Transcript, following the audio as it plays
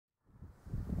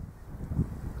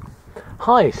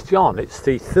Hi, it's John. It's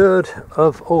the 3rd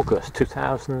of August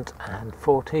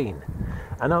 2014,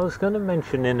 and I was going to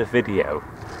mention in a video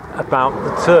about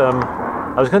the term,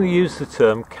 I was going to use the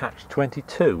term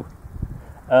catch-22,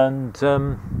 and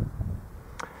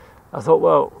I thought,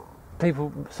 well,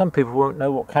 some people won't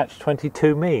know what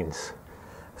catch-22 means,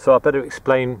 so I better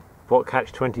explain what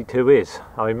catch-22 is.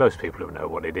 I mean, most people will know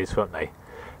what it is, won't they?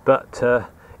 But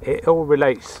it all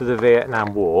relates to the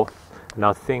Vietnam War, and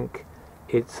I think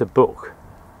it's a book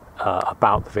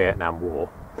about the Vietnam War.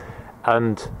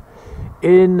 And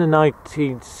in the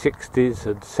 1960s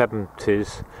and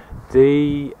 70s,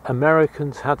 the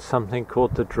Americans had something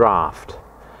called the draft,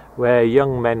 where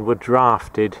young men were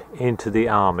drafted into the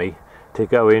army to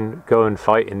go and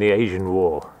fight in the Asian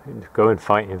War, go and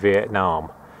fight in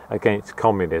Vietnam against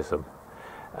communism.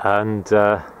 And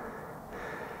there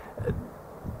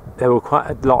were quite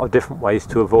a lot of different ways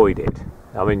to avoid it.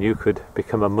 I mean, you could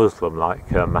become a Muslim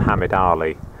like Muhammad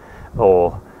Ali,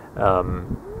 or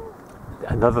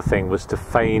another thing was to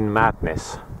feign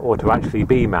madness, or to actually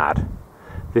be mad.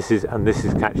 This is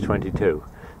catch-22.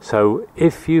 So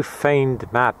if you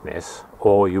feigned madness,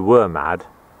 or you were mad,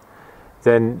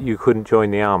 then you couldn't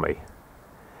join the army,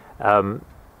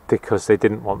 because they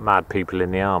didn't want mad people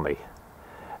in the army.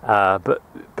 But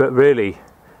really,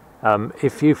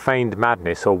 if you feigned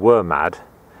madness or were mad,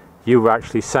 you were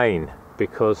actually sane,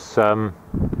 because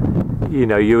you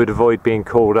know, you would avoid being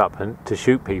called up and to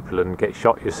shoot people and get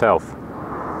shot yourself.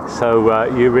 So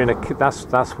you're in a,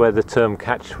 that's where the term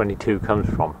catch-22 comes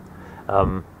from.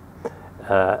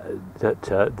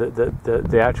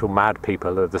 The actual mad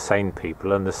people are the sane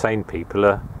people, and the sane people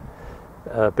are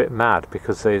a bit mad,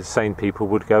 because the sane people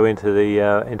would go into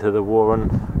the war and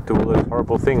do all those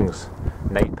horrible things,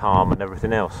 napalm and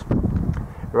everything else.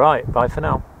 Right, bye for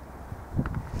now.